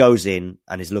 goes in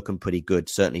and is looking pretty good,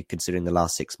 certainly considering the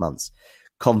last 6 months.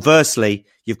 Conversely,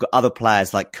 you've got other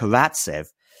players like Karatsev,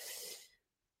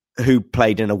 who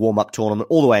played in a warm-up tournament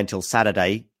all the way until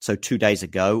Saturday, so 2 days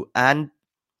ago. And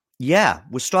yeah,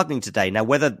 we're struggling today. Now,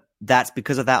 whether that's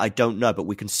because of that, I don't know, but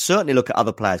we can certainly look at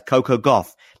other players. Coco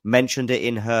Gauff mentioned it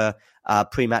in her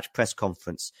pre-match press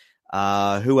conference.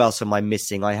 Who else am I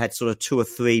missing? I had sort of 2 or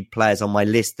 3 players on my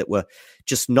list that were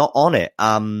just not on it.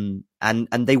 And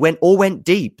they all went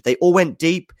deep. They all went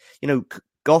deep.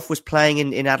 Gauff was playing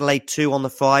in Adelaide 2 on the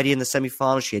Friday in the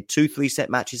semi-final. She had 2 3-set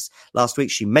matches last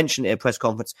week. She mentioned it at a press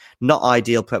conference. Not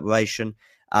ideal preparation.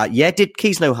 Did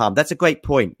Keys no harm. That's a great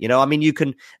point. You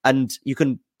can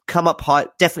come up high,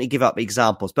 definitely give up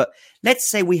examples. But let's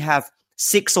say we have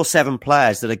 6 or 7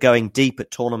 players that are going deep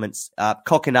at tournaments.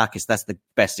 Kokkinakis, that's the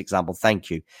best example. Thank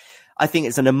you. I think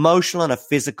it's an emotional and a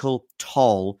physical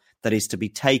toll that is to be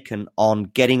taken on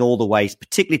getting all the way,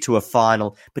 particularly to a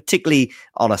final, particularly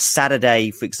on a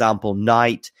Saturday, for example,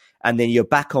 night, and then you're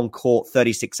back on court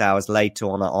 36 hours later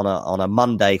on a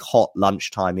Monday hot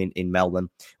lunchtime in Melbourne,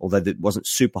 although it wasn't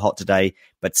super hot today,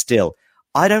 but still,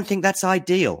 I don't think that's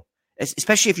ideal,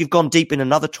 especially if you've gone deep in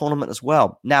another tournament as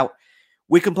well. Now,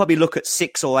 we can probably look at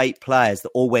 6 or 8 players that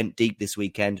all went deep this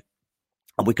weekend,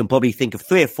 and we can probably think of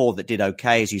 3 or 4 that did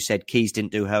okay. As you said, Keys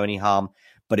didn't do her any harm,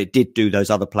 but it did do those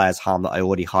other players harm that I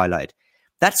already highlighted.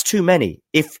 That's too many.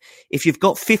 If you've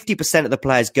got 50% of the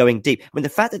players going deep, the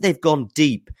fact that they've gone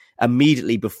deep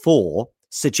immediately before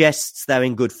suggests they're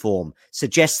in good form,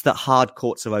 suggests that hard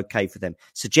courts are okay for them,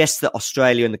 suggests that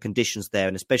Australia and the conditions there,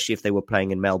 and especially if they were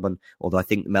playing in Melbourne, although I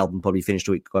think Melbourne probably finished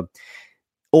a week ago,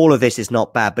 all of this is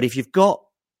not bad. But if you've got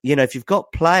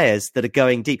players that are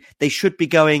going deep, they should be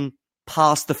going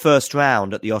past the first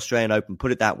round at the Australian Open,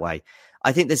 put it that way.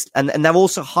 I think this, and they're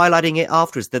also highlighting it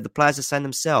afterwards, that the players are saying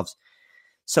themselves.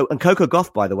 So, and Coco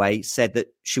Gauff, by the way, said that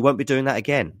she won't be doing that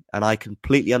again. And I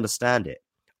completely understand it.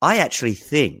 I actually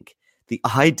think the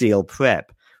ideal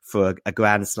prep for a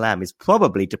Grand Slam is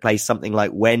probably to play something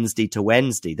like Wednesday to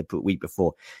Wednesday the week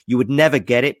before. You would never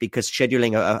get it because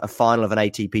scheduling a final of an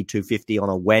ATP 250 on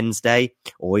a Wednesday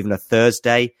or even a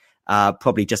Thursday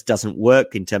probably just doesn't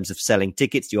work in terms of selling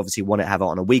tickets. You obviously want to have it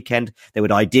on a weekend. They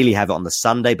would ideally have it on the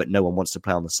Sunday, but no one wants to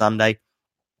play on the Sunday.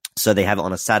 So they have it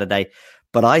on a Saturday.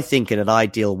 But I think in an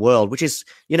ideal world, which is,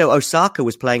 Osaka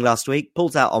was playing last week,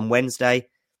 pulls out on Wednesday,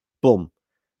 boom,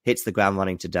 hits the ground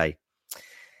running today.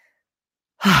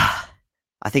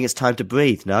 I think it's time to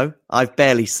breathe, no? I've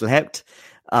barely slept.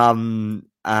 And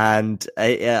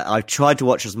I've tried to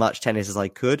watch as much tennis as I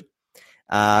could.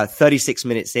 36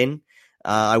 minutes in.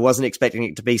 I wasn't expecting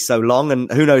it to be so long,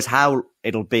 and who knows how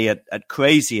it'll be at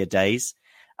crazier days.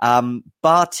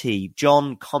 Barty,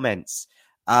 John comments,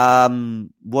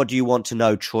 what do you want to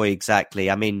know, Troy, exactly?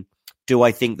 do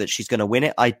I think that she's going to win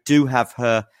it? I do have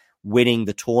her winning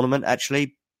the tournament,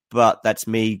 actually, but that's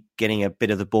me getting a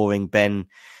bit of the boring Ben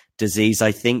disease,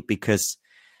 I think, because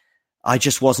I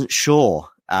just wasn't sure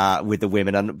with the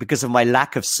women, and because of my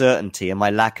lack of certainty and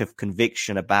my lack of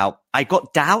conviction I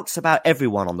got doubts about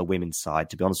everyone on the women's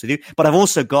side, to be honest with you, but I've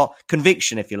also got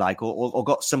conviction, if you like, or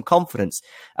got some confidence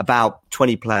about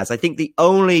 20 players. I think the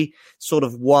only sort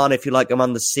of one, if you like,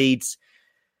 among the seeds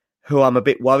who I'm a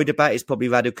bit worried about is probably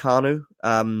Raducanu,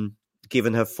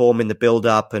 given her form in the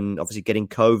build-up and obviously getting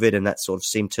COVID, and that sort of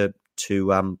seemed to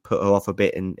put her off a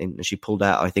bit. And she pulled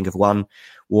out, I think, of one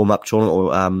warm-up tournament,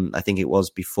 or I think it was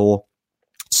before.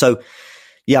 So,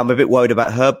 yeah, I'm a bit worried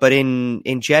about her. But in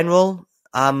general,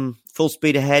 full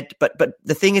speed ahead. But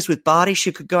the thing is with Barty,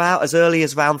 she could go out as early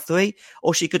as round 3,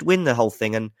 or she could win the whole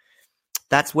thing. And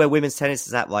that's where women's tennis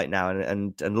is at right now.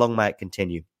 And long may it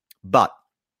continue. But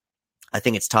I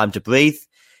think it's time to breathe.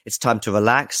 It's time to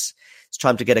relax. It's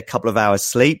time to get a couple of hours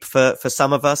sleep for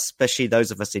some of us, especially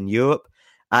those of us in Europe.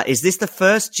 Is this the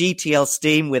first GTL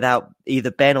Steam without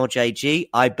either Ben or JG?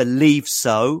 I believe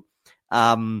so.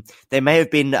 There may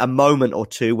have been a moment or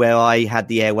two where I had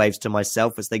the airwaves to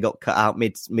myself as they got cut out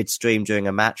midstream during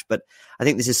a match, but I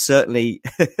think this is certainly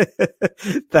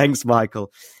thanks,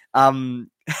 Michael. I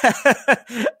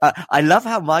love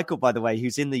how Michael, by the way,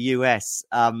 who's in the US,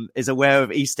 is aware of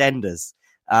EastEnders.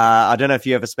 I don't know if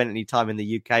you ever spent any time in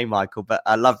the UK, Michael, but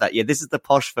I love that. Yeah, this is the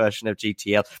posh version of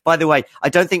GTL. By the way, I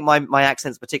don't think my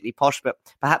accent's particularly posh, but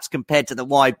perhaps compared to the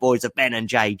wide boys of Ben and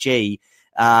JG,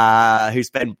 who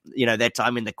spend, their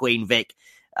time in the Queen Vic.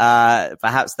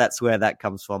 Perhaps that's where that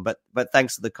comes from. But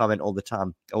thanks for the comment all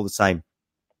the same.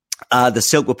 The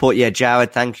Silk Report, yeah,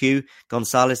 Jared, thank you.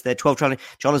 Gonzalez there, 12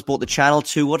 John has bought the channel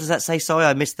too. What does that say? Sorry,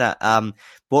 I missed that.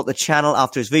 Bought the channel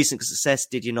after his recent success.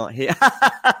 Did you not hear?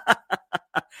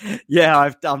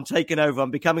 Yeah, I'm taking over. I'm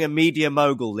becoming a media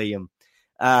mogul, Liam.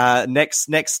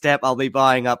 Next step, I'll be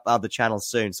buying up other channels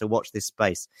soon. So watch this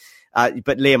space.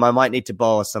 But Liam, I might need to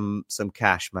borrow some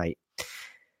cash, mate.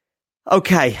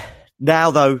 Okay. Now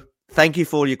though, thank you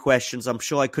for all your questions. I'm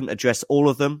sure I couldn't address all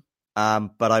of them.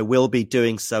 But I will be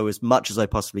doing so as much as I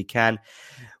possibly can.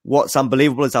 What's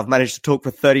unbelievable is I've managed to talk for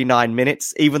 39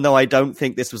 minutes, even though I don't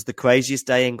think this was the craziest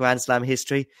day in Grand Slam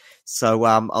history. So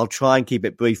I'll try and keep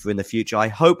it briefer in the future. I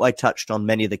hope I touched on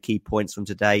many of the key points from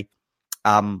today.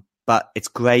 But it's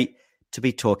great to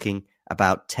be talking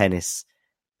about tennis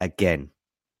again.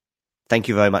 Thank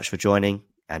you very much for joining,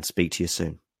 and speak to you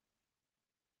soon.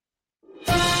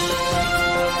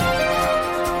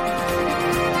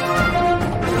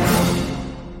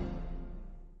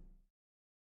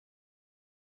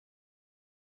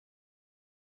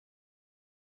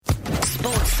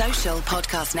 Social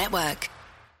Podcast Network.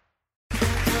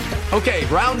 Okay,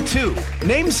 round 2.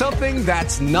 Name something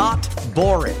that's not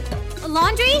boring. A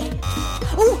laundry?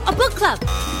 Ooh, a book club.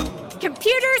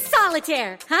 Computer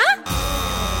solitaire, huh?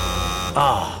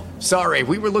 Ah, oh, sorry,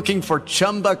 we were looking for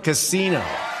Chumba Casino.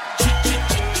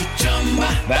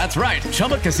 That's right,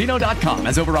 ChumbaCasino.com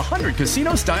has over 100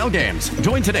 casino-style games.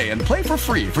 Join today and play for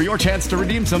free for your chance to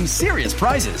redeem some serious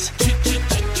prizes.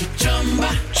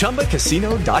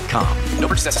 ChumbaCasino.com. No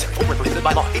purchase necessary. Void where prohibited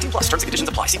by law. 18+. Terms and conditions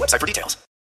apply. See website for details.